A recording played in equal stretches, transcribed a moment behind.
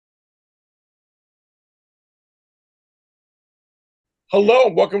Hello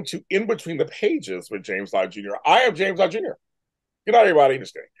and welcome to In Between the Pages with James Lott Jr. I am James Lott Jr. Good night, everybody.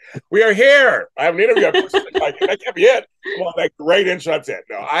 Just kidding. We are here. I have an interview. That can't be it. Well, that great intro. That's it.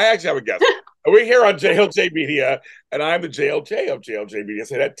 No, I actually have a guest. We're here on JLJ Media, and I'm the JLJ of JLJ Media. I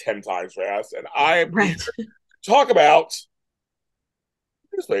say that 10 times fast. And I am here Right. to talk about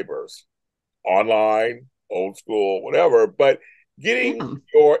newspapers, online, old school, whatever, but getting Yeah.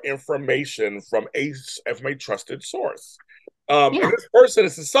 your information from a trusted source. And Yeah. this person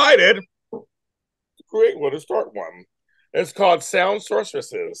has decided create one to start one. It's called Sound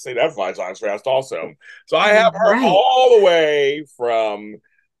Sorceresses. See, that five times fast also. So I have her Right. all the way from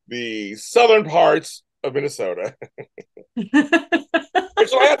the southern parts of Minnesota.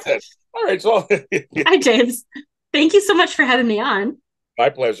 Rachel Hanson. All right, Rachel. Hi, James. Thank you so much for having me on. My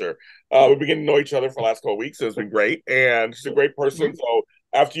pleasure. We've been getting to know each other for the last couple of weeks. So it's been great. And she's a great Yeah. person. So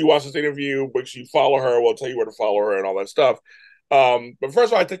after you watch this interview, make sure you follow her. We'll tell you where to follow her and all that stuff. But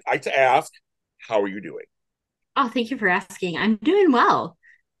first of all, I like to ask, how are you doing? Oh, thank you for asking. I'm doing well.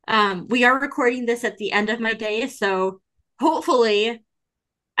 We are recording this at the end of my day, so hopefully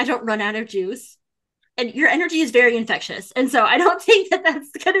I don't run out of juice. And your energy is very infectious, and so I don't think that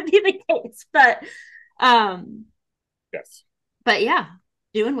that's going to be the case. Um, Yes. but yeah,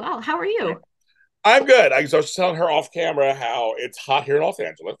 doing well. How are you? I'm good. I was telling her off camera how it's hot here in Los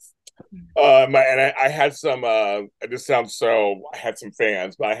Angeles. I had some. This sounds so. I had some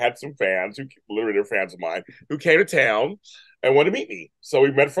fans, but I had some fans who literally are fans of mine who came to town and wanted to meet me. So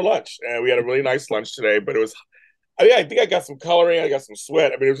we met for lunch, and we had a really nice lunch today. But it was. I think I got some coloring. I got some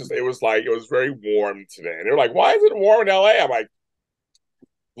sweat. I mean, it was just. It was like it was very warm today. And they were like, "Why is it warm in LA?" I'm like,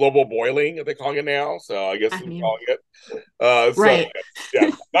 "Global boiling," are they calling it now? So I guess I they're mean, calling it. So right.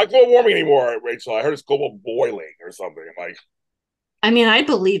 yeah, not global warming anymore, Rachel. I heard it's global boiling or something. I'm like, I mean, I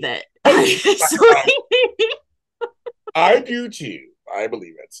believe it. hey, Honestly. I do too. I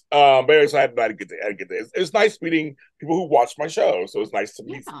believe it. But anyways, I had a good day. I had a good day. It's nice meeting people who watch my show. So it's nice to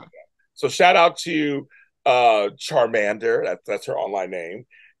meet some of Yeah. them. So shout out to Charmander. That's her online name.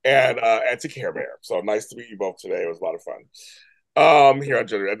 And to Care Bear. So nice to meet you both today. It was a lot of fun. Here on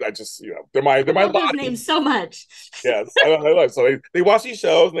Twitter, I just they're I my love those lottie. names so much. Yes, I love it. So they watch these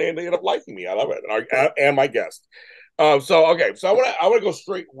shows and they end up liking me. I love it. And my guest. So okay, so I want to go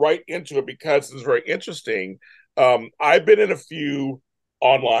straight right into it because it's very interesting. I've been in a few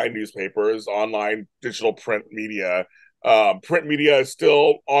online newspapers, online digital print media. Print media is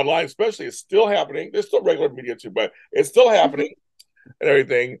still online, especially it's still happening. There's still regular media too, but it's still happening Mhm. and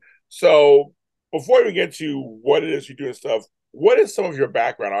everything. So before we get to what it is you do and stuff, what is some of your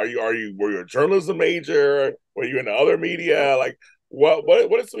background? Are you were you a journalism major? Were you in other media? Like what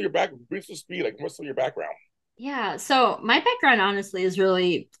is some of your background? Brief to speed, like what's some of your background? Yeah, so my background honestly is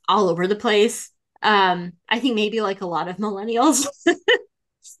really all over the place. I think maybe like a lot of millennials, Yeah.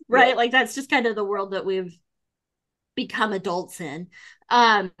 right? Like that's just kind of the world that we've become adults in.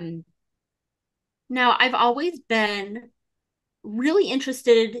 Um, Now I've always been really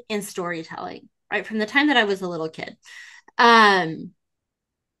interested in storytelling, right? From the time that I was a little kid. Um,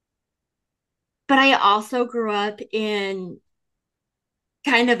 but I also grew up in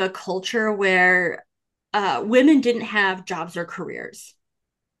kind of a culture where women didn't have jobs or careers,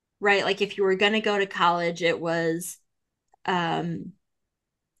 right? Like if you were going to go to college, it was um,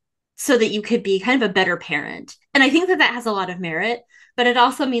 so that you could be kind of a better parent. And I think that that has a lot of merit, but it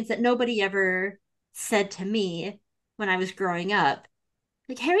also means that nobody ever said to me when I was growing up,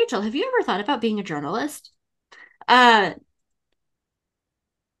 like, hey, Rachel, have you ever thought about being a journalist? Uh,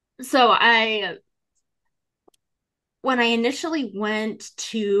 so when I initially went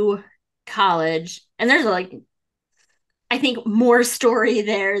to college, and there's like I think more story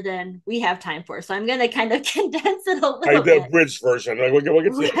there than we have time for. So I'm going to kind of condense it a I little the bit. abridged version. Like we'll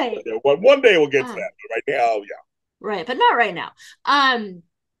get to that. Right. One day we'll get to Um, that. But right now, yeah. right. But not right now. Um,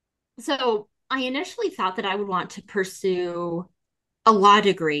 so I initially thought that I would want to pursue a law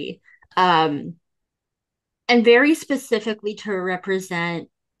degree, um, and very specifically to represent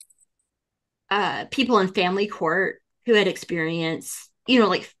people in family court who had experienced,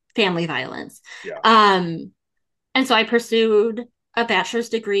 like family violence. Yeah. Um, and so I pursued a bachelor's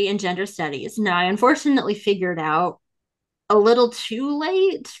degree in gender studies. Now, I unfortunately figured out a little too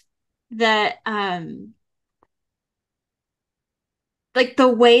late that like the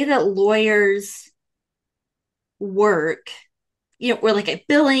way that lawyers work, where like a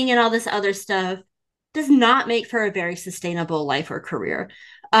billing and all this other stuff does not make for a very sustainable life or career.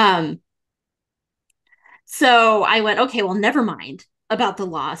 Um, so I went, okay, well, never mind about the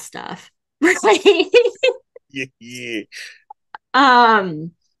law stuff. Right. Yeah. Yeah.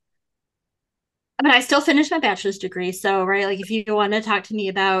 um, I mean, I still finished my bachelor's degree. So, right, like if you want to talk to me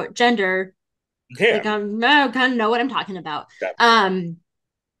about gender, You like can. I kind of know what I'm talking about. Yeah. Um,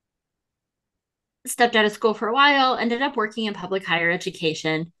 Stepped out of school for a while, ended up working in public higher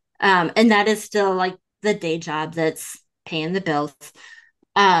education. And that is still like the day job that's paying the bills.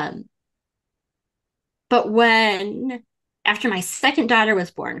 Um, but when after my second daughter was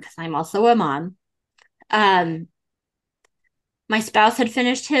born, because I'm also a mom, um, my spouse had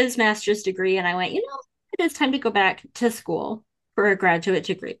finished his master's degree, and I went, it is time to go back to school for a graduate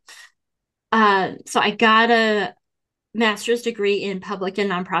degree. So I got a master's degree in public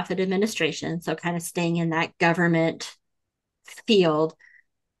and nonprofit administration, so kind of staying in that government field.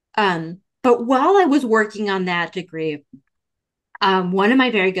 But while I was working on that degree, one of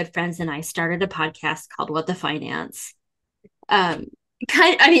my very good friends and I started a podcast called What the Finance. Um,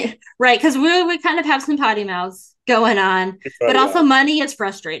 I mean, right, because we kind of have some potty mouths going on, but Yeah. also money is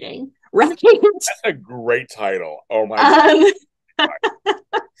frustrating, right? That's a great title. Oh my God. um,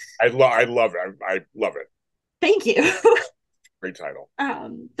 I love it. I love it. Thank you. Great title.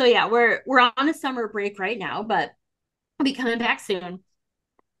 So yeah, we're on a summer break right now, but we'll be coming back soon.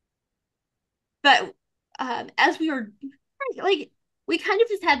 But as we were like, we kind of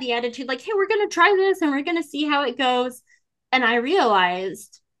just had the attitude like, hey, we're gonna try this and we're gonna see how it goes. And I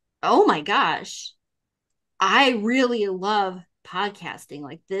realized, oh my gosh, I really love podcasting.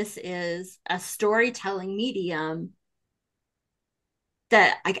 Like, this is a storytelling medium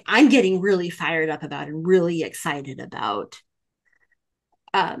that I'm getting really fired up about and really excited about.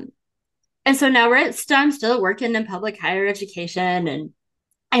 Um, and so now I'm still working in public higher education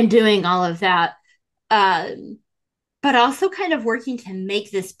and doing all of that. Um, but also kind of working to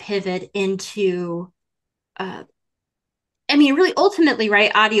make this pivot into, uh, I mean, really ultimately,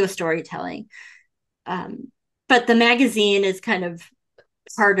 right, audio storytelling. Um, but the magazine is kind of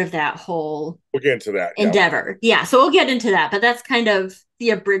part of that whole We'll get into that. Yeah. endeavor. Yeah, so we'll get into that, but that's kind of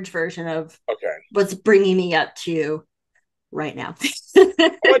the abridged version of Okay. what's bringing me up to right now.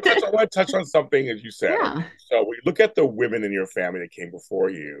 I want to touch on something as you said. Okay. Yeah. So when you look at the women in your family that came before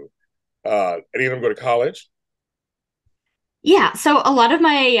you, any of them go to college? Yeah, so a lot of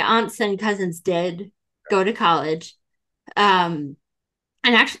my aunts and cousins did go to college. Um,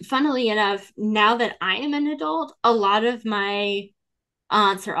 and actually, funnily enough, now that I am an adult, a lot of my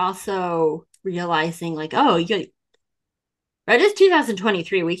aunts are also realizing, like, oh, it is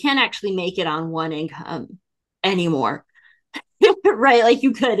 2023. We can't actually make it on one income anymore, right? Like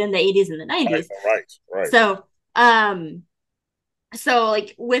you could in the 80s and the Right, 90s. right, right. So, um, so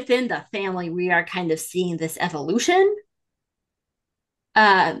like within the family, we are kind of seeing this evolution.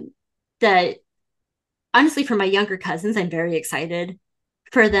 Um, that honestly, for my younger cousins, I'm very excited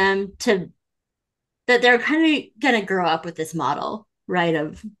for them to that they're kind of gonna grow up with this model, right?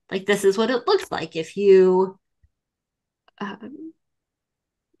 Of like, this is what it looks like if you, um,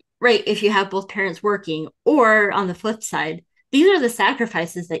 right, if you have both parents working, or on the flip side, these are the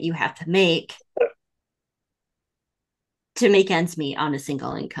sacrifices that you have to make ends meet on a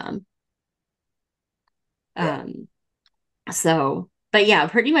single income. Yeah. Um, so, but yeah,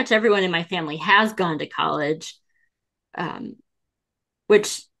 pretty much everyone in my family has gone to college, um,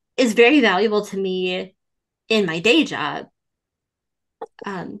 which is very valuable to me in my day job,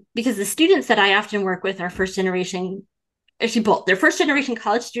 because the students that I often work with are first generation, actually both, they're first generation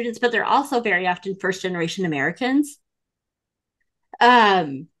college students, but they're also very often first generation Americans.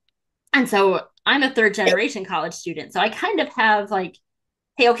 Um, and so I'm a third generation college student. So I kind of have like,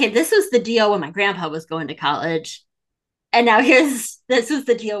 hey, okay, this was the deal when my grandpa was going to college. And now this is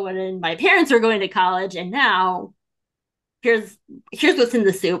the deal when my parents were going to college. And now here's what's in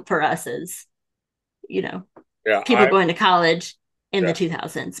the soup for us as, you know, Yeah. people going to college in Yeah. the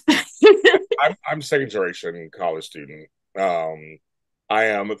 2000s. I'm second generation college student. Um, I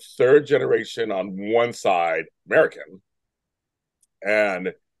am third generation on one side American,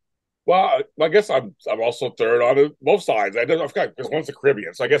 and well, I guess I'm also third on both sides. I've got because one's the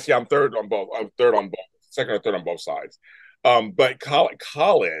Caribbean, so I guess yeah, I'm third on both. I'm third on both, second or third on both sides. But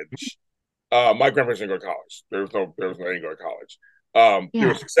college, my grandparents didn't go to college. There was no they didn't go to college. They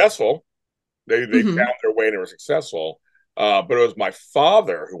were Yeah. successful. They Mm-hmm. found their way and they were successful. But it was my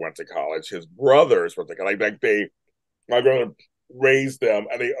father who went to college. His brothers went to college. My grandmother raised them,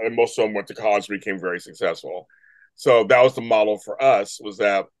 and most of them went to college and became very successful. So that was the model for us. Was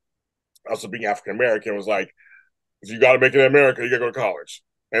that also being African American was like, if you got to make it in America, you got to go to college.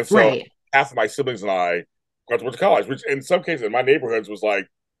 And so Right. half of my siblings and I went to college, which in some cases in my neighborhoods was like,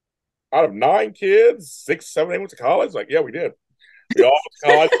 out of 9 kids, 6, 7, 8 went to college. Like, yeah, we did. We all went to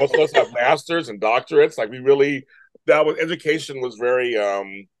college. Most of us have masters and doctorates. Like, we really, that was education was very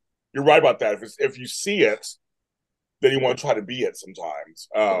you're right about that. If you see it, then you want to try to be it sometimes.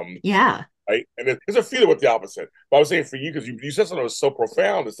 Yeah. Right? And there's a feeling with the opposite. But I was saying for you, because you said something that was so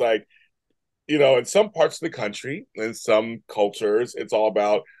profound. It's like, in some parts of the country, in some cultures, it's all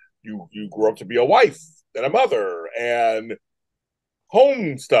about you grew up to be a wife and a mother and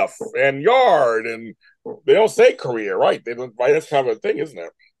home stuff and yard, and they don't say career, right? They don't, right? That's kind of a thing, isn't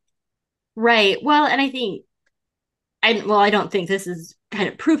it? Right. Well, and I think I don't think this is kind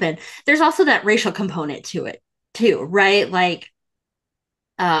of proven. There's also that racial component to it too, right? Like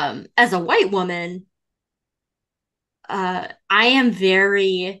as a white woman, I am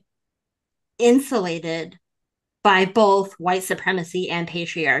very insulated by both white supremacy and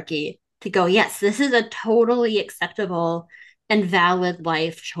patriarchy to go, yes, this is a totally acceptable and valid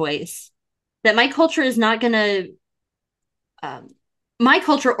life choice. That my culture is not going to, my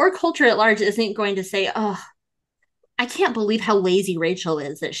culture or culture at large isn't going to say, oh, I can't believe how lazy Rachel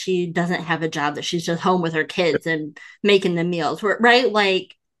is that she doesn't have a job, that she's just home with her kids and making the meals, right?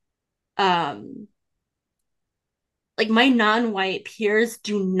 Um, like my non-white peers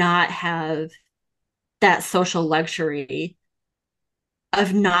do not have that social luxury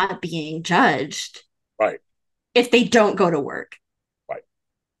of not being judged Right, if they don't go to work right.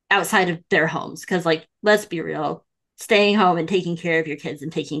 outside of their homes. Because, like, let's be real, staying home and taking care of your kids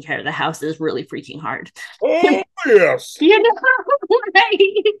and taking care of the house is really freaking hard. Oh yes. You know,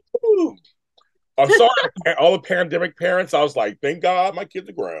 right? Ooh. I'm sorry, all the pandemic parents. I was like, thank God my kids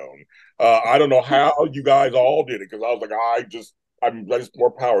are grown. I don't know how you guys all did it because I was like, I'm just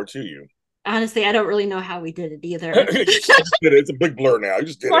more power to you. Honestly, I don't really know how we did it either. You just did it. It's a big blur now. You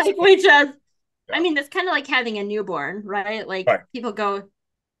just did it. Like, we just, I Yeah. mean, it's kind of like having a newborn, right? Like, Right. people go,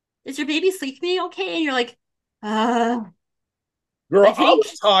 is your baby sleeping okay? And you're like, uh, I Girl, I think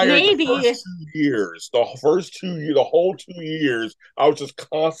was tired the first maybe. 2 years. The whole 2 years, I was just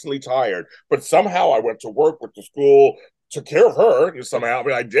constantly tired. But somehow I went to work, went to school, took care of her. Somehow, I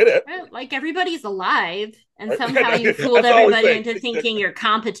mean, I did it. Like, everybody's alive, and Right? somehow you fooled That's what I always everybody say. into thinking you're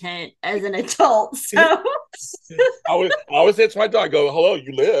competent as an adult. So, I always say to my dog, I go, hello,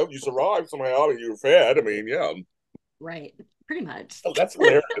 you live, you survived somehow, and you were fed. I mean, yeah. right, pretty much. Oh, that's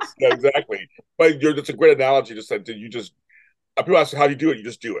hilarious. Yeah, exactly. But that's a great analogy. Just said, did you just, people ask you, how do you do it? You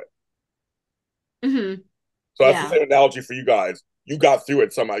just do it. Mm-hmm. So that's the Yeah, same analogy for you guys. You got through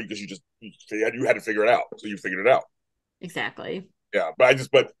it somehow because you had to figure it out. So you figured it out. exactly. Yeah.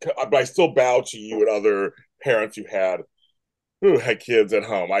 But I still bow to you and other parents who had kids at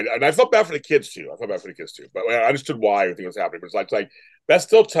home. And I felt bad for the kids too. I felt bad for the kids too. But I understood why everything was happening. But it's like that's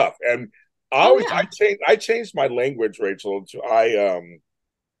still tough. And Oh, yeah. I changed my language, Rachel.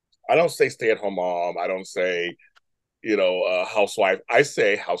 I don't say stay at home mom. I don't say housewife. I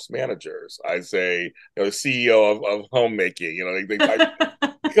say house managers. I say CEO of homemaking.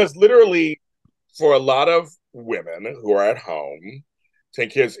 Because literally for a lot of women who are at home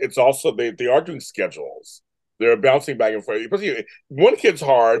take kids, it's also they are doing schedules. They're bouncing back and forth. Especially one kid's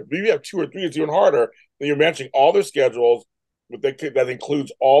hard. Maybe you have two or three, it's even harder. Then you're managing all their schedules with the kid that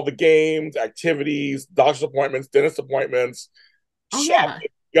includes all the games, activities, doctor's appointments, dentist appointments, Oh, yeah. shopping.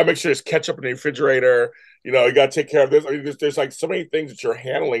 You gotta make sure there's ketchup in the refrigerator. You gotta take care of this. I mean, there's like so many things that you're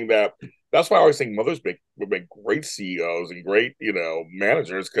handling that. That's why I always think mothers would make great CEOs and great,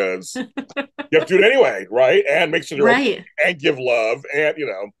 managers because you have to do it anyway, right? And make sure they're okay Right, and give love and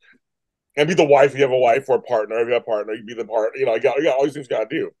and be the wife if you have a wife or a partner. If you have a partner, you be the partner. You got all these things you gotta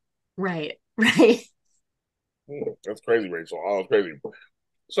do. right, right. That's crazy, Rachel. Oh, that's crazy.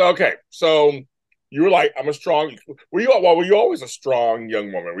 So okay, so you were like, I'm a strong. Were you always a strong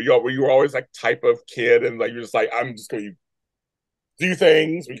young woman? Were you always like type of kid, and like you're just like I'm just gonna do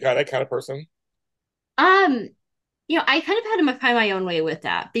things? Were you kind of person? Um, I kind of had to find my own way with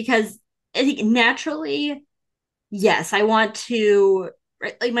that because I think naturally, yes, I want to,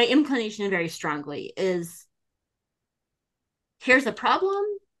 right, like my inclination very strongly is here's a problem.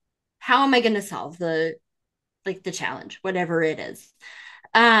 How am I going to solve the challenge, whatever it is?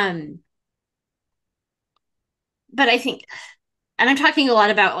 Um, but I think, and I'm talking a lot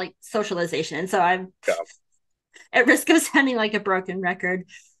about like socialization, and so I'm Yeah, at risk of sounding like a broken record,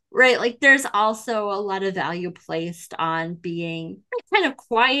 right? Like there's also a lot of value placed on being kind of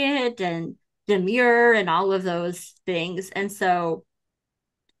quiet and demure and all of those things. And so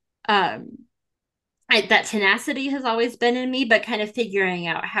um that tenacity has always been in me, but kind of figuring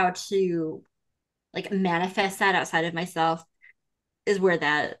out how to like manifest that outside of myself is where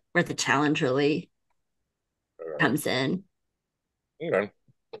the challenge really comes in. okay.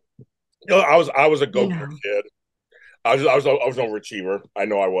 I was a You go getter know. kid. I was an overachiever. I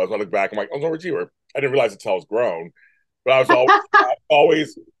know I was. I look back, I'm like I was an overachiever. I didn't realize until I was grown. but I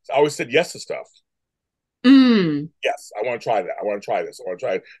always said yes to stuff. Mm. Yes, I want to try that. I want to try this. I want to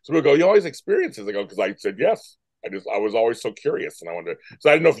try it. So we go, you always experience this. I go, because I said yes. I was always so curious, and I wanted. So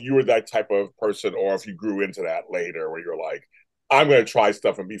I didn't know if you were that type of person, or if you grew into that later, where you're like, I'm going to try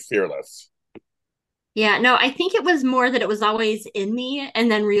stuff and be fearless. Yeah, no, I think it was more that it was always in me and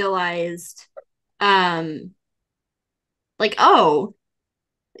then realized um like, oh,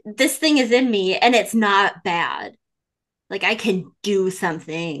 this thing is in me and it's not bad. Like I can do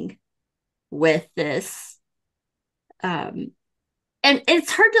something with this. Um and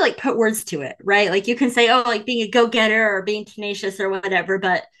it's hard to like put words to it, right? Like you can say, oh, like being a go-getter or being tenacious or whatever,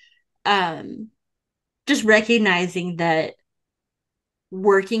 but um just recognizing that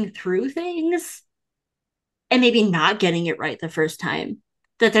working through things and maybe not getting it right the first time,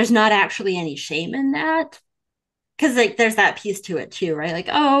 that there's not actually any shame in that. Because like there's that piece to it too, right? Like,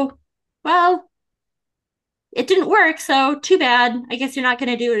 oh, well, it didn't work, so too bad. I guess you're not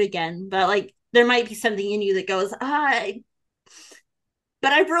going to do it again. But like, there might be something in you that goes, but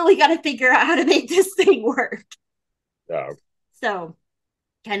I've really got to figure out how to make this thing work. Yeah. So,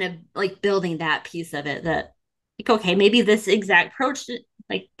 kind of like building that piece of it that, like, okay, maybe this exact approach,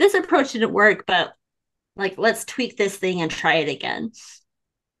 like this approach didn't work, but like, let's tweak this thing and try it again.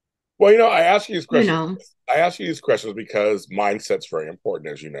 Well, I ask you these You questions. know, I ask you these questions because mindset's very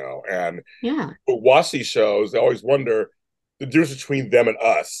important, as you know. And yeah. who watch these shows, they always wonder the difference between them and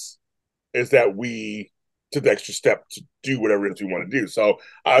us is that we took the extra step to do whatever it is we want to do. So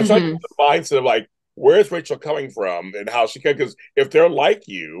I was trying to Mm-hmm. get the mindset of like, where's Rachel coming from and how she can, because if they're like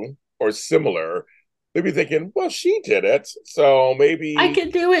you or similar, they'd be thinking, well, she did it. So I maybe,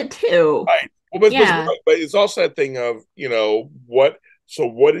 could do it too. right. Well, Yeah. but it's also that thing of, what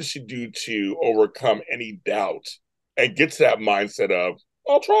did she do to overcome any doubt and get to that mindset of,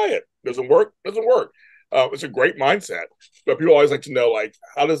 I'll try it. Doesn't work, doesn't work. It's a great mindset. But people always like to know, like,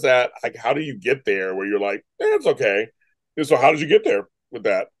 how do you get there where you're like, it's okay. And so how did you get there with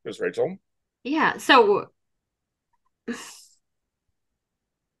that, Miss Rachel? Yeah. So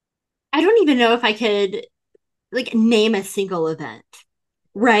I don't even know if I could like name a single event,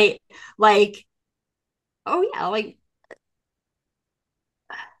 right? Like, oh yeah, like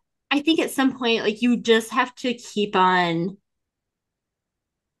I think at some point, like you just have to keep on.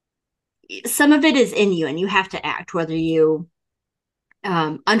 Some of it is in you, and you have to act whether you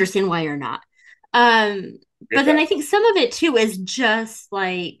understand why or not. Um, Get but then that? I think some of it too is just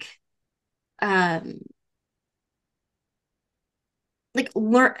um, like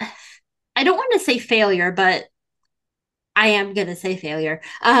learn. I don't want to say failure, but I am gonna say failure.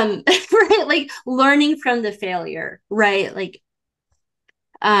 Right, like learning from the failure, right? Like,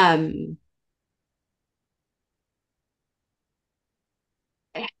 um,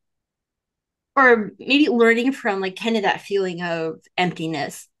 or maybe learning from like kind of that feeling of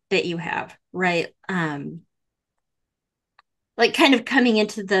emptiness that you have, right? Like kind of coming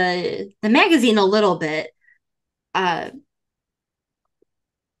into the magazine a little bit. Uh,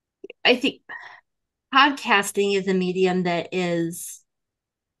 I think podcasting is a medium that is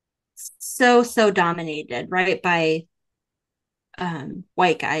so dominated, right, by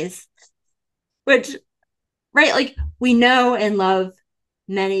white guys, which right, like we know and love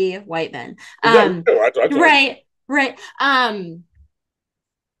many white men. Yeah, we do. I Right, right.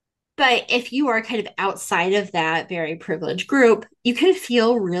 But if you are kind of outside of that very privileged group, you can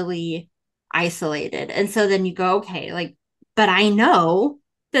feel really isolated. And so then you go, okay, like, but I know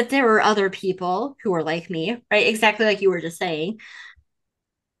that there are other people who are like me, right? Exactly like you were just saying.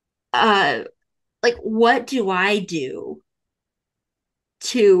 Uh, like, what do I do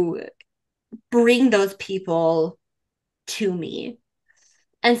to bring those people to me?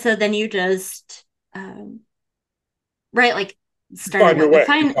 And so then you just, right, like you started find your what with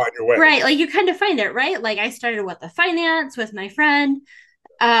way. You fine, find your way. right? Like you kind of find it, right? Like I started with the finance with my friend,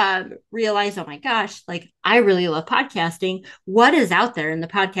 realized, oh my gosh, like I really love podcasting. What is out there in the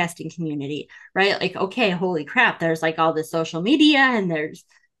podcasting community, right? Like, okay, holy crap, there's like all this social media and there's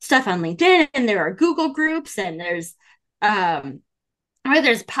stuff on LinkedIn and there are Google groups and there's or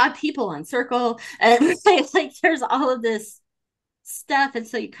there's pod people on Circle and like there's all of this stuff. And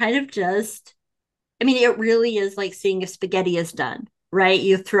so you kind of just, I mean, it really is like seeing if spaghetti is done, right?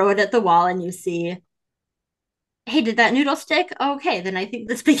 You throw it at the wall and you see, hey, did that noodle stick? Okay, then I think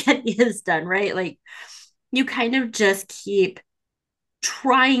the spaghetti is done, right? Like you kind of just keep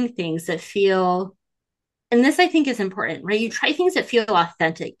trying things that feel, and this I think is important, right? You try things that feel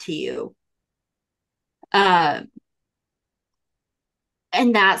authentic to you. Uh,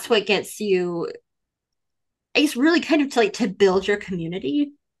 and that's what gets you, I guess, really kind of to like to build your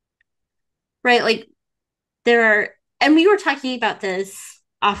community, right? Like there are and we were talking about this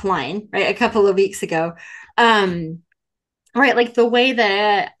offline, right, a couple of weeks ago. Um, right, like the way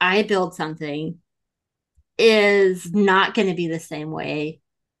that I build something is not going to be the same way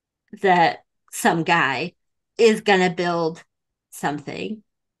that some guy is going to build something.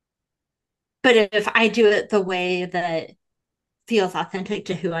 But if I do it the way that feels authentic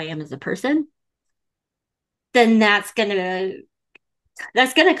to who I am as a person, then that's gonna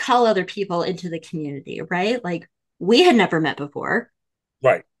call other people into the community, right? Like we had never met before.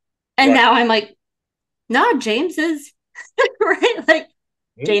 Right. And Right. now I'm like, no, James is right. Like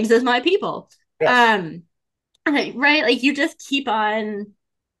Mhm. James is my people. Yes. Um, right. Like you just keep on,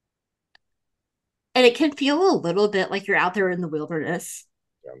 and it can feel a little bit like you're out there in the wilderness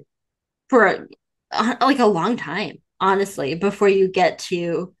Yeah. for like a long time, honestly, before you get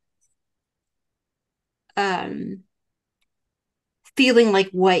to um feeling like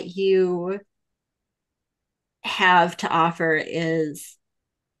what you have to offer is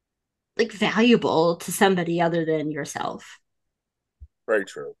like valuable to somebody other than yourself. Very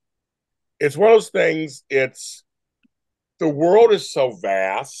true. It's one of those things. It's the world is so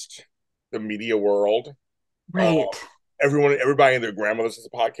vast, the media world. Uh, Right. everybody and their grandmothers has a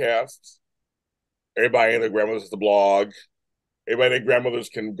podcast. Everybody and their grandmothers has a blog. Everybody and their grandmothers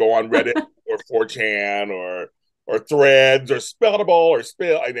can go on Reddit or 4chan or Threads or Spellable or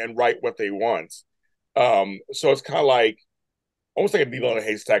Spill and write what they want. So it's kind of like almost like a needle in a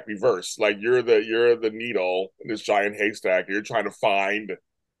haystack reverse. Like you're the needle in this giant haystack. And you're trying to find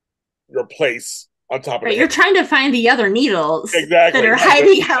your place on top of the Right. hay. You're trying to find the other needles that Exactly. are Right.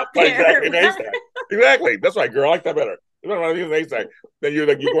 hiding out Right, there. exactly. In a haystack. Exactly. That's right, girl. I like that better. You're not in a haystack. Then you're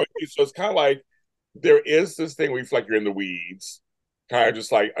going. So it's kind of like there is this thing where you feel like you're in the weeds, kind of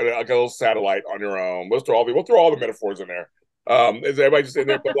just like a little satellite on your own. We'll throw all the metaphors in there. Is everybody just in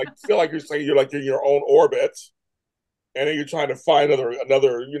there? But like feel like you're saying you're like in your own orbit, and then you're trying to find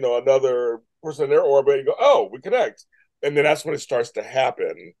another person in their orbit. And you go, oh, we connect, and then that's when it starts to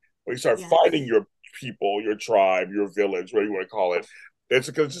happen. When you start finding Yes. your people, your tribe, your village, whatever you want to call it. It's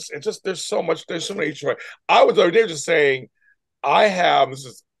just there's so many choices. I was the other day just saying I have this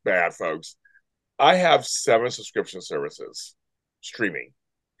is bad, folks. I have 7 subscription services streaming.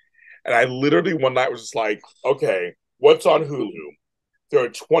 And I literally one night was just like, okay, what's on Hulu? There are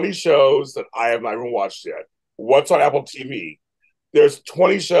 20 shows that I have not even watched yet. What's on Apple TV? There's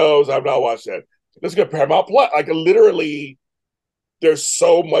 20 shows I've not watched yet. Let's get Paramount Plus. Like literally, there's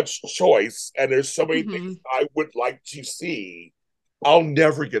so much choice and there's so many things Mm-hmm. I would like to see. I'll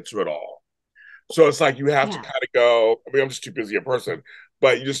never get to it all. So it's like you have to Yeah. kind of go. I mean, I'm just too busy a person,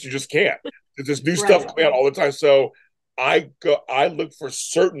 but you just can't. There's just new stuff Right. coming out all the time. So I look for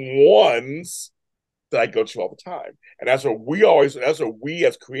certain ones that I go to all the time, and that's what we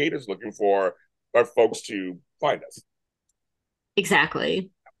as creators looking for our folks to find us,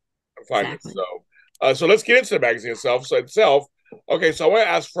 Exactly. find us. Exactly. So let's get into the magazine itself. Okay. So I want to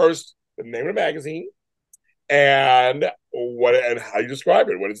ask first the name of the magazine and what and how you describe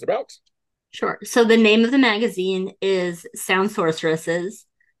it, what it's about. Sure. So the name of the magazine is Sound Sorceresses,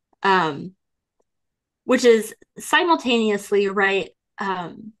 um, which is simultaneously right.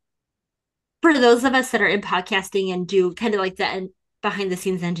 For those of us that are in podcasting and do kind of like the behind the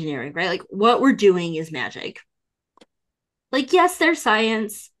scenes engineering, right? Like what we're doing is magic. Like, yes, there's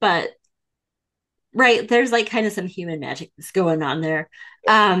science, but right, there's like kind of some human magic that's going on there.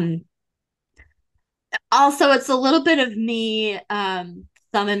 Um, Also, it's a little bit of me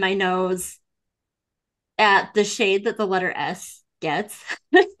thumbing my nose at the shade that the letter S gets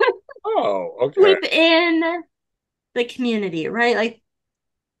Oh, okay. within the community, right? Like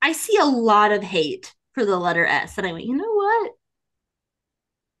I see a lot of hate for the letter S, and I went, you know what?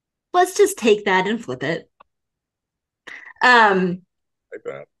 Let's just take that and flip it. Um, Like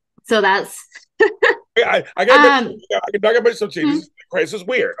that. so that's I gotta mention, um I gotta mention something. hmm, This is crazy. This is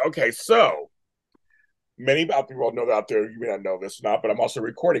weird. Okay, so many people know that out there. You may not know this or not, but I'm also a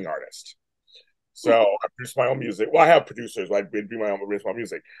recording artist. So I produce my own music. Well, I have producers. I do my own original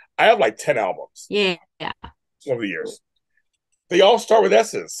music. I have like 10 albums yeah, yeah. over the years. They all start with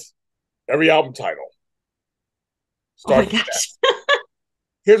S's. Every album title Oh my starts with an gosh. S.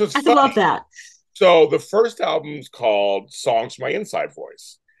 Here's what's I funny. love that. So the first album's called "Songs from My Inside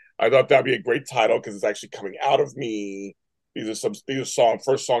Voice." I thought that'd be a great title because it's actually coming out of me. These are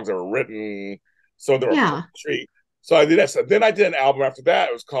first songs that were written, so they were Yeah. poetry. So I did that. So then I did an album after that.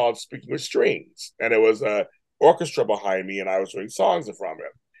 It was called "Speaking with Strings," and it was a orchestra behind me, and I was doing songs from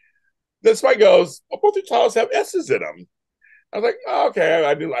it. Then somebody goes, "Oh, both your titles have S's in them." I was like, oh, "Okay,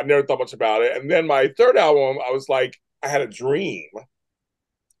 I never thought much about it." And then my third album, I was like, I had a dream,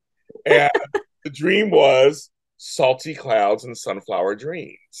 and the dream was Salty Clouds and Sunflower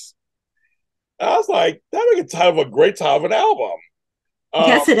Dreams. I was like, that would be a title of a great title of an album. Um,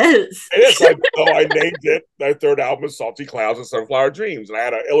 Yes, it is. it is. So I named it. My third album is Salty Clouds and Sunflower Dreams, and I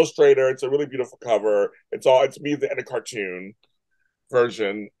had an illustrator. It's a really beautiful cover. It's me in a cartoon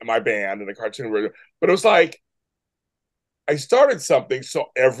version, my band in a cartoon version. But it was like I started something, so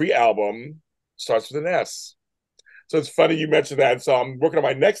every album starts with an S. So it's funny you mentioned that. So I'm working on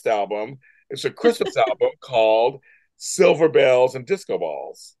my next album. It's a Christmas album called Silver Bells and Disco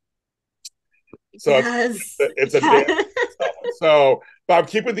Balls. So Yes. it's a dance Yes. album. So, but I'm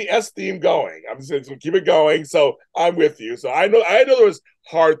keeping the S theme going. I'm just going to keep it going. So I'm with you. So I know there was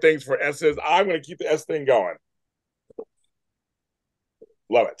hard things for S's. I'm going to keep the S thing going.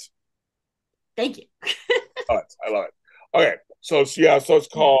 Love it. Thank you. Love it. I love it. Okay. So yeah. So it's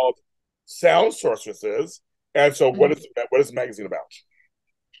Yeah. called Sound Sorereses. And so Mhm. what is the magazine about?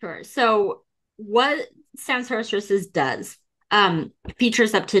 Sure. So what Sound Sorereses does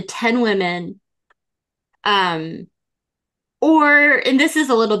features up to 10 women, um or and this is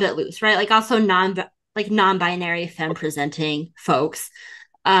a little bit loose, right? Like also non-binary femme presenting folks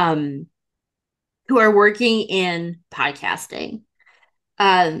um who are working in podcasting.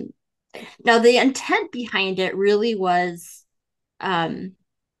 Um Now the intent behind it really was um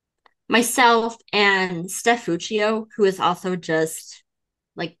myself and Steph Fuccio, who is also just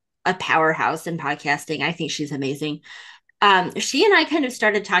like a powerhouse in podcasting. I think she's amazing. She and I kind of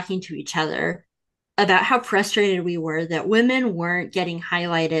started talking to each other about how frustrated we were that women weren't getting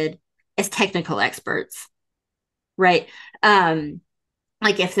highlighted as technical experts, right? Um,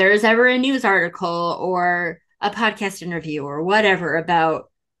 like if there's ever a news article or a podcast interview or whatever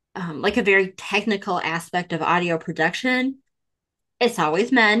about like a very technical aspect of audio production, it's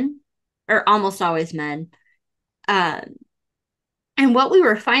always men or almost always men. Um, and what we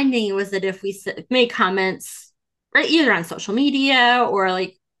were finding was that if we made comments, right, either on social media or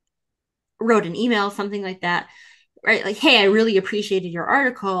like wrote an email, something like that, right? Like, hey, I really appreciated your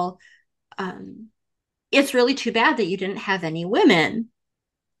article. Um, it's really too bad that you didn't have any women.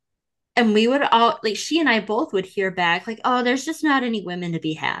 And we would all, like, she and I both would hear back, like, oh, there's just not any women to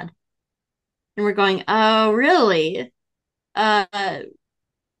be had. And we're going, oh, really? Uh,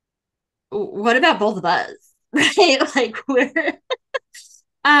 what about both of us? Right? Like, we're,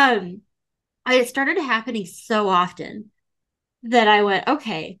 um, it started happening so often that I went,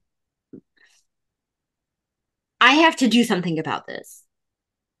 okay, I have to do something about this.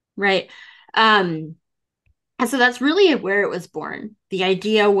 Right. Um, And so that's really where it was born. The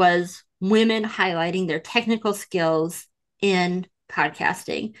idea was women highlighting their technical skills in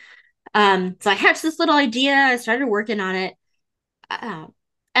podcasting. So I hatched this little idea. I started working on it. Uh,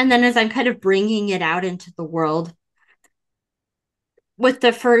 and then as I'm kind of bringing it out into the world with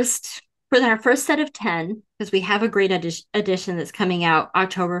for our first set of 10, because we have a great edition that's coming out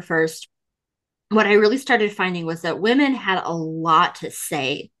October 1st, what I really started finding was that women had a lot to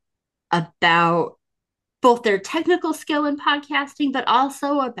say about both their technical skill in podcasting, but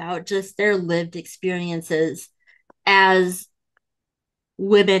also about just their lived experiences as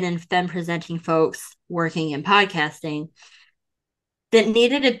women and femme presenting folks working in podcasting that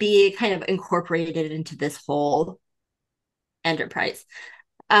needed to be kind of incorporated into this whole enterprise.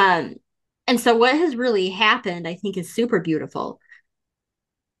 Um, and so, what has really happened, I think, is super beautiful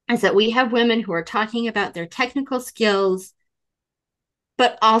is that we have women who are talking about their technical skills,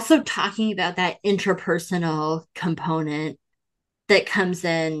 but also talking about that interpersonal component that comes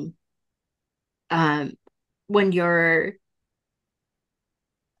in um, when you're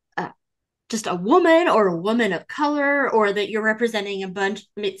uh, just a woman or a woman of color, or that you're representing a bunch,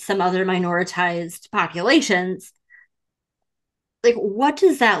 some other minoritized populations. Like, what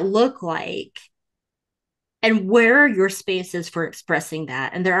does that look like? And where are your spaces for expressing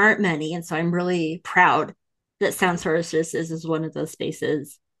that? And there aren't many. And so I'm really proud that Sound Sources is one of those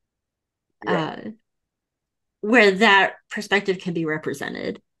spaces Yeah. uh, where that perspective can be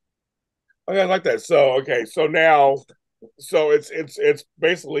represented. Okay, I like that. So okay, so now, so it's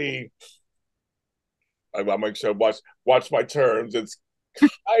basically I'm make sure watch my terms. It's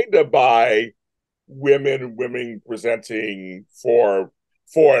kind of by women presenting for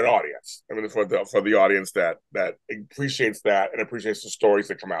an audience. I mean, for the audience that appreciates that and appreciates the stories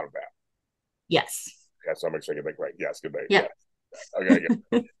that come out of that. Yes. Yeah, so I'm make sure I get that right. Yes, good day. Yeah. Yep. Okay.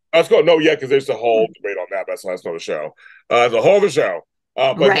 Yeah. Let's go. No, yeah, because there's a whole debate on that. That's not a show. It's a whole other show.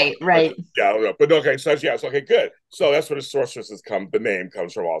 Right, But right. yeah, but okay. So yeah, so okay, good. So that's where the sorceresses come. The name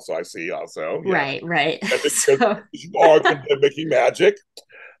comes from. Also, I see. Also, yeah, Right, right. because So, you are making magic.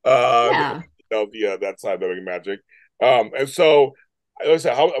 yeah. The that side of making magic. And so I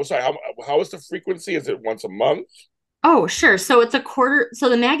say, I'm sorry, how is the frequency? Is it once a month? Oh, sure. So it's a quarter. So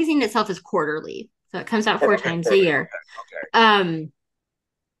the magazine itself is quarterly. So it comes out four Okay, times a quarterly. year. Um,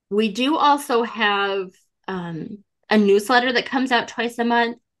 we do also have a newsletter that comes out twice a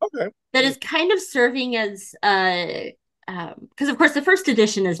month Okay. that Okay. is kind of serving as because of course the first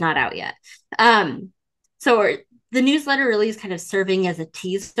edition is not out yet. So the newsletter really is kind of serving as a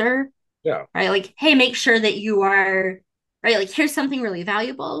teaser, Yeah. right? Like, hey, make sure that you are right. Like, here's something really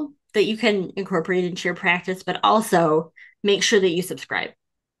valuable that you can incorporate into your practice, but also make sure that you subscribe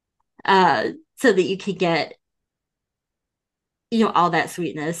so that you can get all that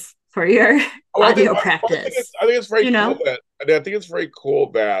sweetness for your Oh, audio practice. I think it's very You cool know? that I think it's very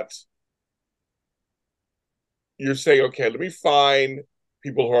cool that you're saying, okay, let me find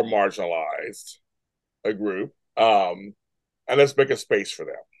people who are marginalized, a group, and let's make a space for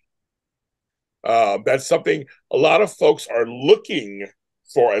them. That's something a lot of folks are looking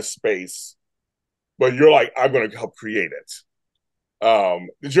for a space, but you're like, I'm going to help create it.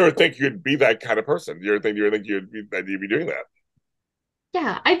 Did you ever think you'd be that kind of person? Did you ever think you'd be doing that?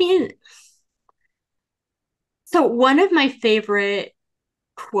 Yeah. I mean, so one of my favorite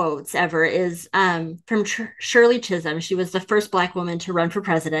quotes ever is from Shirley Chisholm. She was the first Black woman to run for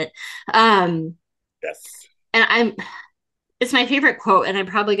president. Um, Yes. and it's my favorite quote, and I'm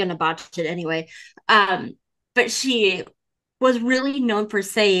probably going to botch it anyway. Um, but she was really known for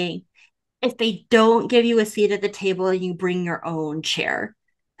saying, if they don't give you a seat at the table, you bring your own chair,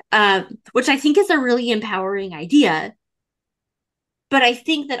 which I think is a really empowering idea. But I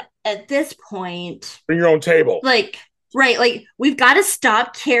think that at this point, Bring your own table. like, right, like we've got to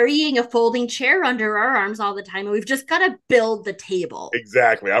stop carrying a folding chair under our arms all the time, and we've just got to build the table.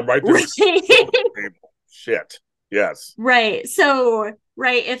 Exactly. I'm right there. Right. Build the table. Shit. Yes. Right. So,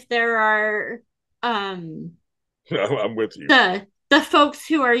 right, if there are um I'm with you. the folks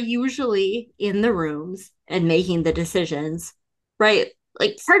who are usually in the rooms and making the decisions, right?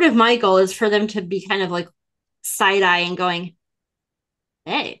 Like part of my goal is for them to be kind of like side eyeing going,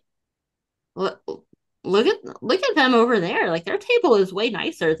 hey, look, look at them over there. Like their table is way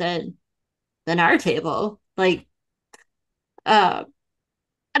nicer than our table. Like uh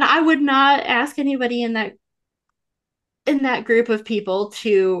and I would not ask anybody in that group of people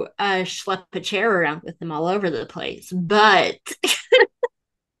to schlep a chair around with them all over the place. But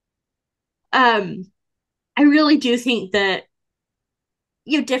um I really do think that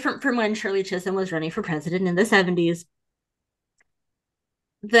different from when Shirley Chisholm was running for president in the 70s,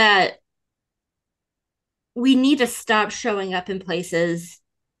 that we need to stop showing up in places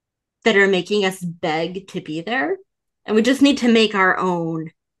that are making us beg to be there. And we just need to make our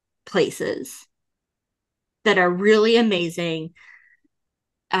own places that are really amazing,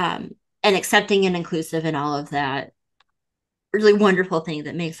 and accepting and inclusive and all of that really wonderful thing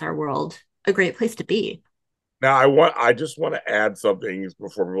that makes our world a great place to be. Now I just want to add something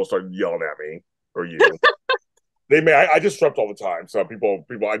before people start yelling at me or you. I disrupt all the time. So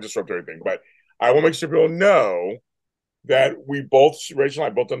I disrupt everything. But I want to make sure people know that Rachel and I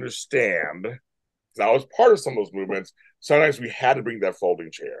both understand. Because I was part of some of those movements. Sometimes we had to bring that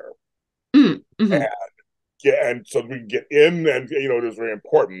folding chair. Mm-hmm. And yeah, and so we can get in, and it was very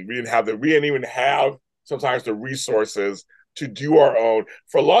important. We didn't even have sometimes the resources to do our own.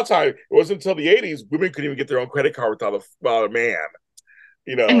 For a long time, it wasn't until the '80s women couldn't even get their own credit card without a man,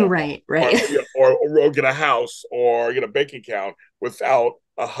 you know, Right, or, right. or get a house or get a bank account without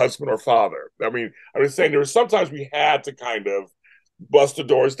a husband or father. I mean, I'm just saying there was sometimes we had to kind of bust the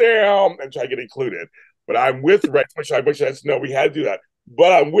doors down and try to get included. But I'm with Rachel. I wish I no, we had to do that.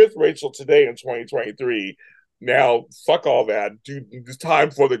 But I'm with Rachel today in 2023. Now, fuck all that. Dude, it's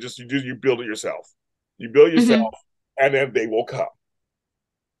time for you build it yourself. You build it yourself, Mm-hmm. and then they will come.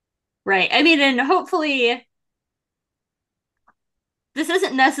 Right. I mean, and hopefully this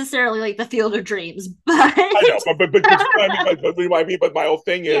isn't necessarily like the field of dreams, but I know, but you know what I mean. But my whole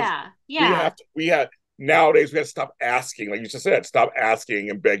thing is yeah, yeah. we have nowadays we have to stop asking, like you just said, stop asking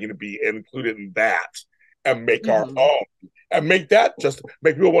and begging to be included in that, and make our Mm-hmm. own, and make that just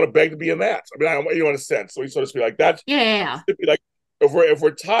make people want to beg to be in that. I mean, in a sense, so to speak, like that. Yeah, yeah, yeah. To be like, if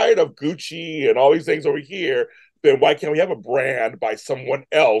we're tired of Gucci and all these things over here, then why can't we have a brand by someone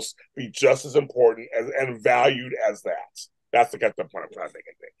else be just as important and valued as that? That's the point I'm trying to make.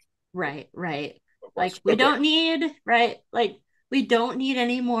 I think. Right, right. Of Like course. we Okay. don't need, right? Like we don't need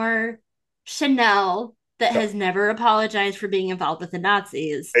any more Chanel that No, has never apologized for being involved with the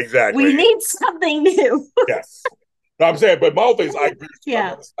Nazis. exactly. We need something new. Yes. No, I'm saying, but my whole thing is, I agree with you.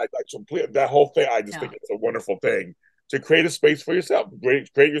 Yeah. I completely, that whole thing, I just Yeah. think it's a wonderful thing to create a space for yourself.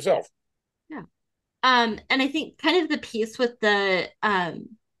 Create yourself. Yeah. And I think kind of the piece with the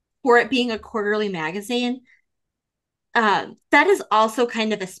for it being a quarterly magazine, that is also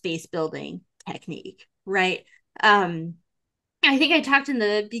kind of a space building technique, right? Um, I think I talked in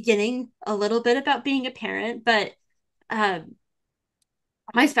the beginning a little bit about being a parent, but um,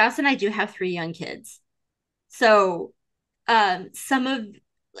 my spouse and I do have 3 young kids. So some of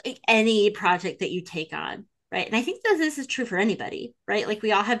like any project that you take on, right? And I think that this is true for anybody, right? Like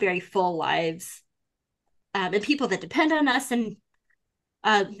we all have very full lives, and people that depend on us, and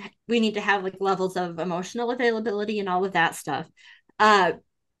we need to have like levels of emotional availability and all of that stuff. Uh,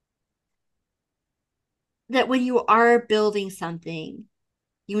 that when you are building something,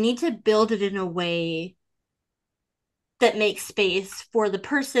 you need to build it in a way that makes space for the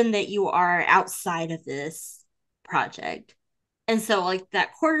person that you are outside of this project. And so, like,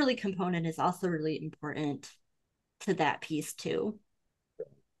 that quarterly component is also really important to that piece, too.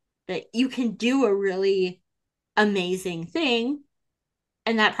 That you can do a really amazing thing.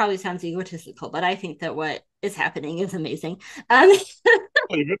 And that probably sounds egotistical, but I think that what is happening is amazing. Um, I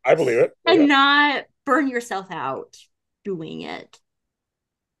believe it. I believe it. Yeah. and not burn yourself out doing it.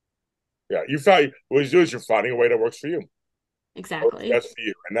 Yeah. You found what you do is you're finding a way that works for you. Works Exactly. best for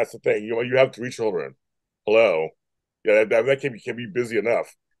you. And that's the thing. You have 3 children. Hello. Yeah, that can be busy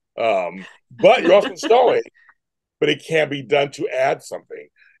enough. But you're also installing, but it can be done to add something.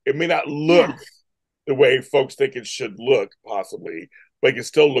 It may not look Yeah. the way folks think it should look, possibly, but it can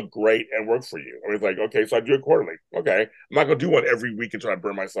still look great and work for you. I mean, it's like, okay, so I do it quarterly. Okay. I'm not going to do one every week and try to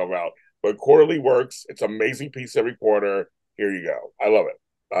burn myself out, but quarterly works. It's an amazing piece every quarter. Here you go. I love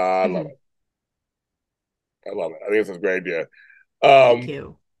it. I love Mm-hmm. it. I love it. I think it's a great idea. Thank Um,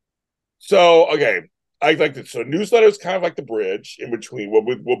 you. so okay, I like this. So newsletter is kind of like the bridge in between.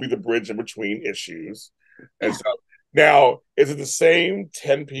 Will be the bridge in between issues, and Yeah. so now is it the same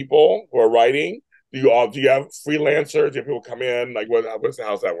 10 people who are writing? Do you have freelancers? Do you have people come in? Like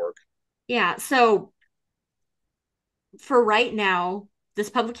how's that work? Yeah. So for right now, this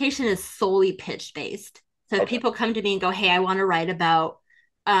publication is solely pitch based. So if Okay, people come to me and go, "Hey, I want to write about,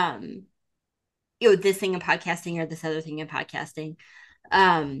 um, this thing in podcasting or this other thing in podcasting,"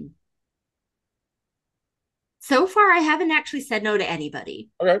 um, so far I haven't actually said no to anybody.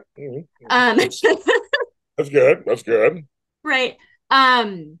 okay, Um, that's good. That's good. right.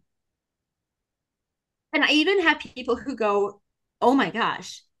 Um, and I even have people who go, "Oh my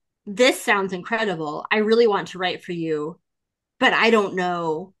gosh, this sounds incredible. I really want to write for you, but I don't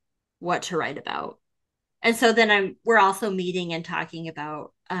know what to write about." And so then we're also meeting and talking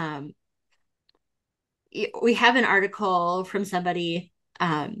about, we have an article from somebody,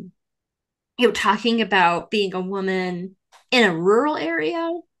 talking about being a woman in a rural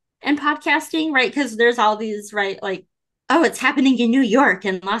area and podcasting, right? Because there's all these, right, like, oh, it's happening in New York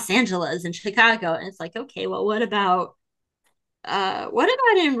and Los Angeles and Chicago. And it's like, okay, well, what about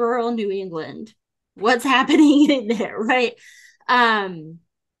in rural New England? What's happening in there, right? Um,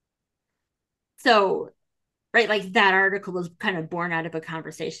 so right, like that article was kind of born out of a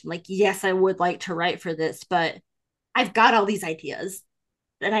conversation. Like, yes, I would like to write for this, but I've got all these ideas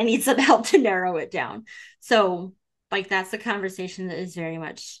and I need some help to narrow it down. So, like, that's the conversation that is very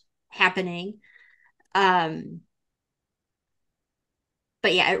much happening. Um,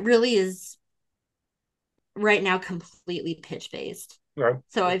 but yeah, it really is right now completely pitch based. Okay.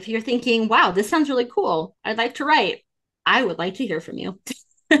 So if you're thinking, wow, this sounds really cool, I'd like to write, I would like to hear from you.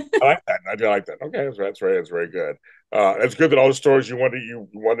 I like that. I do like that. Okay, that's very good. It's good that all the stories you want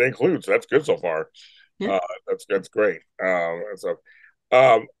to include. So that's good so far. Yeah. Uh, that's great. And so,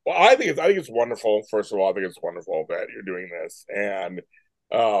 well, I think it's wonderful. First of all, I think it's wonderful that you're doing this, and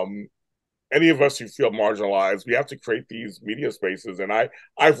um, any of us who feel marginalized, we have to create these media spaces. And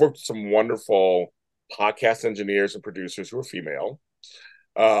I've worked with some wonderful podcast engineers and producers who are female.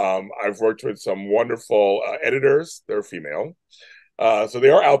 I've worked with some wonderful editors; they're female. So they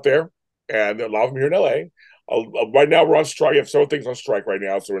are out there, and a lot of them here in LA. Right now, we're on strike. We have several things on strike right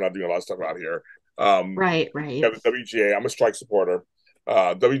now, so we're not doing a lot of stuff out here. Um, Right, yeah, right. the WGA. I'm a strike supporter.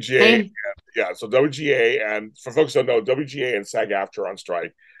 WGA, Same. yeah. So WGA, and for folks who don't know, WGA and SAG-AFTRA are on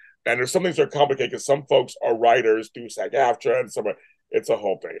strike. And there's some things that are complicated because some folks are writers through SAG-AFTRA, and some it's a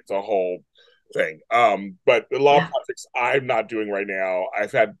whole thing. It's a whole thing. But a lot of Yeah. projects I'm not doing right now.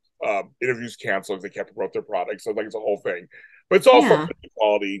 I've had interviews canceled because they can't promote their products. So like it's a whole thing. But it's all for Yeah.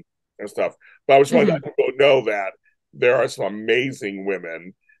 equality and stuff. But I just want to Mm-hmm. let people know that there are some amazing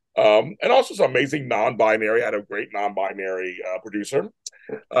women, and also some amazing non-binary. I had a great non-binary producer.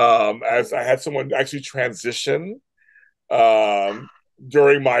 As I had someone actually transition um,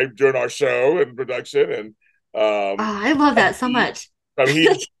 during our show and production, and Oh, I love that so he, much. I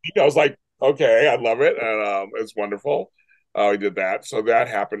mean, I was like, Okay, I love it, and it's wonderful. We did that, so that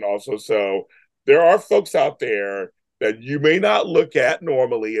happened also. So there are folks out there that you may not look at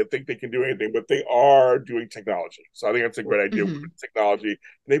normally and think they can do anything, but they are doing technology. So I think that's a great idea. Women Mm-hmm. technology, and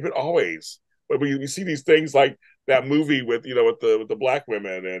they've been always. But we see these things like that movie with with the black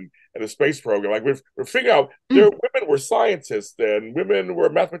women and the space program. Like we're figuring out there Mm. women were scientists and women were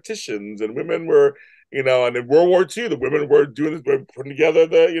mathematicians and women were and in World War II, the women were doing this, were putting together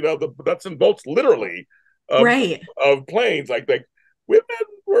the nuts and bolts, literally, of Right. planes. Like women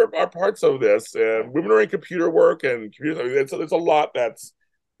are parts of this, and women are in computer work and computer. I mean, there's a lot that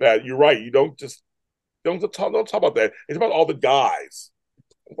you're right. You don't talk about that. It's about all the guys.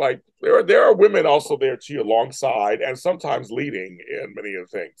 Like there are women also there too, alongside and sometimes leading in many of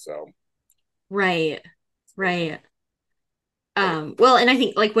the things. So Right. Right. Well, and I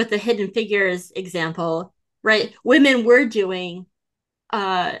think like with the Hidden Figures example, right? Women were doing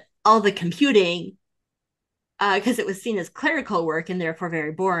uh all the computing because it was seen as clerical work and therefore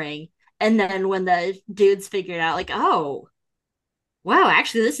very boring. And then when the dudes figured out, like, oh, wow,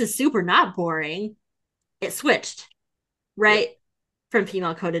 actually, this is super not boring, it switched, yeah, right? From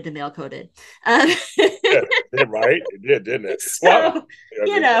female coded to male coded. Um, yeah, right. It did, didn't it? Well, so, yeah,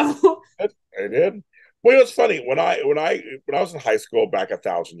 you know, it did. Well, it's funny when I was in high school back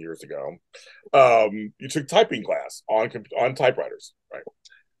 1,000 years ago. You took typing class on typewriters, right?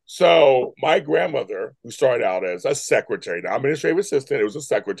 So my grandmother, who started out as a secretary, now administrative assistant, it was a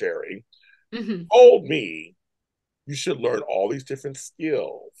secretary, mm-hmm. told me you should learn all these different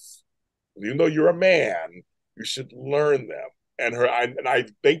skills. Even though you're a man, you should learn them. And I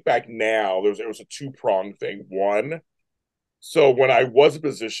think back now, there was a two-pronged thing. One, so when I was in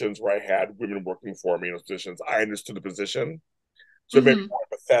positions where I had women working for me in those positions, I understood the position. So it made me Mm-hmm. more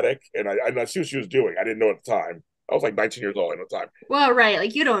empathetic, and I see what she was doing. I didn't know at the time. I was like 19 years old at the time. Well, right,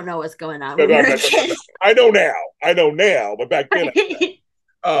 like you don't know what's going on No, when no, you're no, a no, no, no. kid. I know now. I know now, but back then, Right?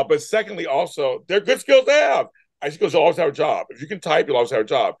 but secondly, also, they're good skills to have. I just goes, you'll always have a job. If you can type, you'll always have a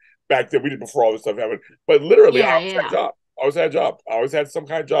job. Back then, we did before all this stuff happened. But literally, I Yeah, always had a yeah. job. I always had a job. I always had some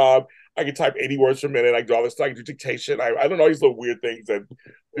kind of job. I could type 80 words per minute. I could do all this stuff. I could do dictation. I don't know all these little weird things that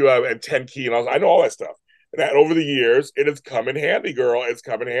do and 10 key. And I know all that stuff. And that over the years, it has come in handy, girl. It's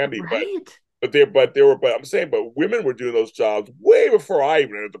come in handy. Right. But I'm saying, but women were doing those jobs way before I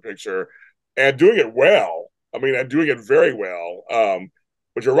even entered the picture and doing it well. I mean, and doing it very well.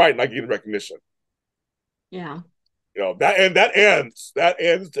 But you're right, not getting recognition. Yeah. That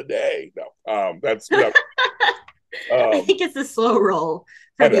ends today. No, that's I um, think it's a slow roll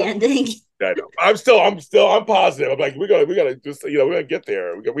for I the know, ending. I know. I'm positive. I'm like, we gotta just, we're gonna get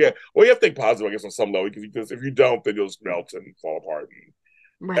there. We have to think positive, I guess, on some level, because if you don't, then you'll just melt and fall apart. And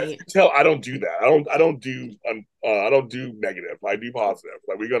as you Right. can tell, I don't do that. I don't do negative. I do positive.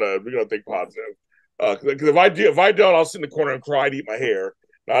 Like we're gonna think positive. Because if I don't, I'll sit in the corner and cry and eat my hair.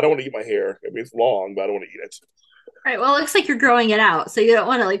 No, I don't want to eat my hair. I mean, it's long, but I don't want to eat it. Right. Well, it looks like you're growing it out, so you don't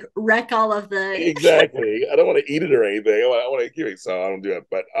want to like wreck all of the. Exactly. I don't want to eat it or anything. I want to keep it, so I don't do it.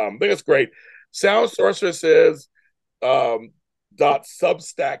 But I think it's great. Sound Sorceresses um,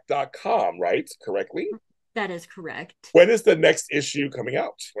 .substack.com, right? Correctly. That is correct. When is the next issue coming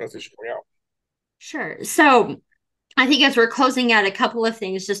out? When is the issue coming out? Sure. So I think as we're closing out a couple of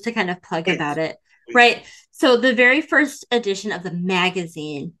things just to kind of plug about Please, it, please. right? So the very first edition of the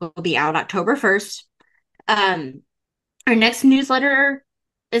magazine will be out October 1st. Um, our next newsletter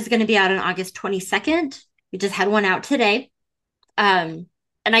is going to be out on August 22nd. We just had one out today. And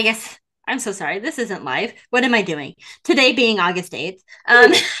I guess I'm so sorry. This isn't live. What am I doing? Today being August 8th.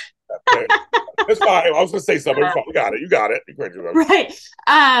 Okay. It's fine. I was going to say something. It's fine. You got it. You got it. Right.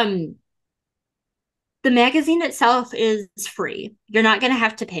 Um, the magazine itself is free. You're not going to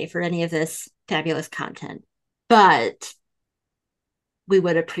have to pay for any of this fabulous content, but we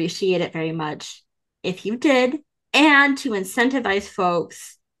would appreciate it very much if you did. And to incentivize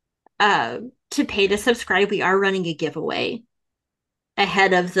folks uh, to pay to subscribe, we are running a giveaway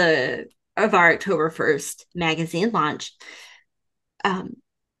ahead of our October 1st magazine launch. Um,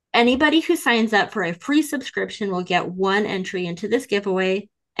 Anybody who signs up for a free subscription will get one entry into this giveaway.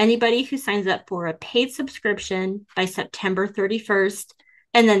 Anybody who signs up for a paid subscription by September 31st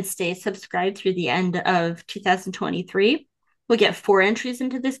and then stays subscribed through the end of 2023 will get four entries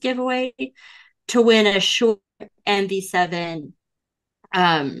into this giveaway to win a Shure MV7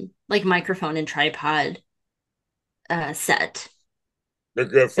 like microphone and tripod set. They're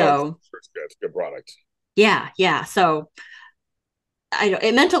good, folks. So It's good. It's a good product. yeah, yeah. So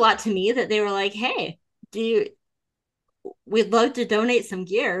it meant a lot to me that they were like, hey, do you we'd love to donate some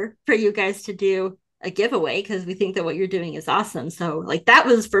gear for you guys to do a giveaway because we think that what you're doing is awesome. So like that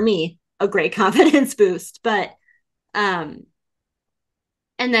was for me a great confidence boost. But and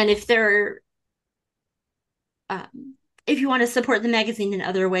then if you want to support the magazine in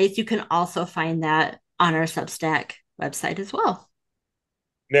other ways, you can also find that on our Substack website as well.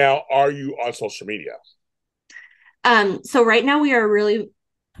 Now, are you on social media? So right now we are really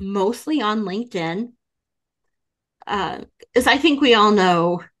mostly on LinkedIn. As I think we all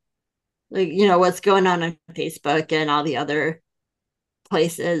know, like, what's going on Facebook and all the other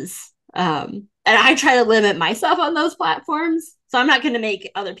places. And I try to limit myself on those platforms. So I'm not going to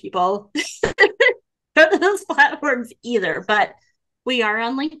make other people go to those platforms either. But we are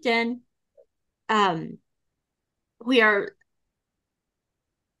on LinkedIn. We are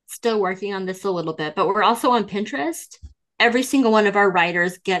still working on this a little bit, but we're also on Pinterest. Every single one of our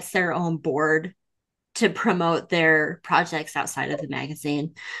writers gets their own board to promote their projects outside of the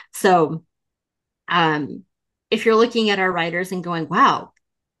magazine. So if you're looking at our writers and going, wow,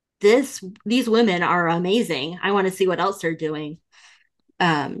 these women are amazing, I want to see what else they're doing,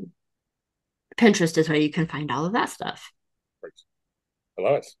 Pinterest is where you can find all of that stuff. I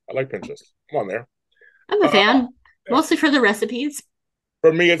love it. I like Pinterest. I'm on there. I'm a fan, Yeah. mostly for the recipes.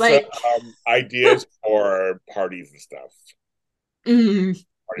 For me, it's Like ideas for parties and stuff. mm.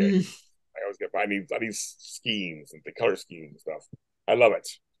 I always I need schemes and the color schemes and stuff. I love it.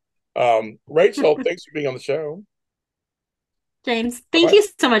 Rachel, thanks for being on the show. James, thank you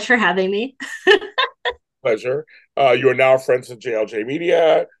so much for having me. Pleasure. You are now friends with JLJ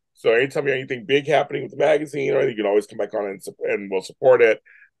Media. So anytime you have anything big happening with the magazine or anything, you can always come back on and we'll support it.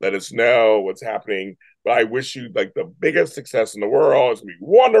 Let us know what's happening. But I wish you like the biggest success in the world. It's gonna be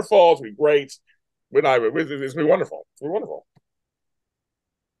wonderful. It's gonna be great. It's gonna be wonderful. It's gonna be wonderful.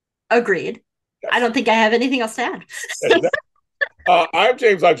 Agreed. Yes. I don't think I have anything else to add. Exactly. I'm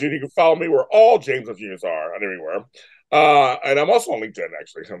James Lott Jr. You can follow me where all James Lott Jr.'s are, anywhere. And I'm also on LinkedIn,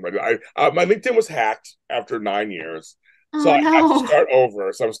 actually. My LinkedIn was hacked after 9 years. So I have to start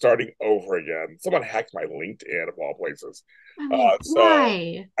over. So I'm starting over again. Someone hacked my LinkedIn of all places.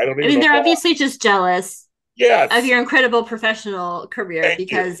 Why? I don't even know they're obviously just jealous of your incredible professional career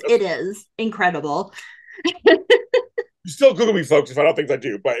because it is incredible. You still Google me, folks, if I don't think I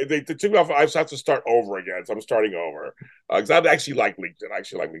do. But they took me off. I just have to start over again. So I'm starting over. Because I actually like LinkedIn. I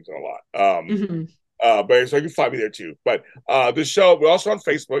actually like LinkedIn a lot. But so you can find me there too. But the show, we're also on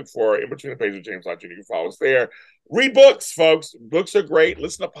Facebook for In Between the Pages with James Lott Jr. You can follow us there. Read books, folks. Books are great.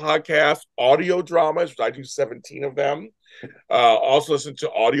 Listen to podcasts, audio dramas, which I do 17 of them. Also listen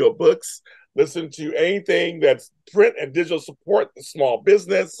to audio books. Listen to anything that's print and digital. Support the small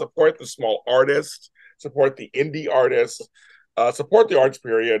business. Support the small artist. Support the indie artists. Support the arts,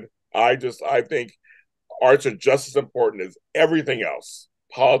 period. I think arts are just as important as everything else.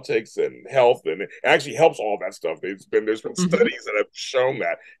 Politics and health, and it actually helps all that stuff. There's been studies that have shown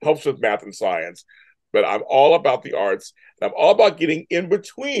that helps with math and science. But I'm all about the arts, and I'm all about getting in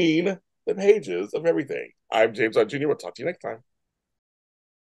between the pages of everything. I'm James Lott Jr. We'll talk to you next time.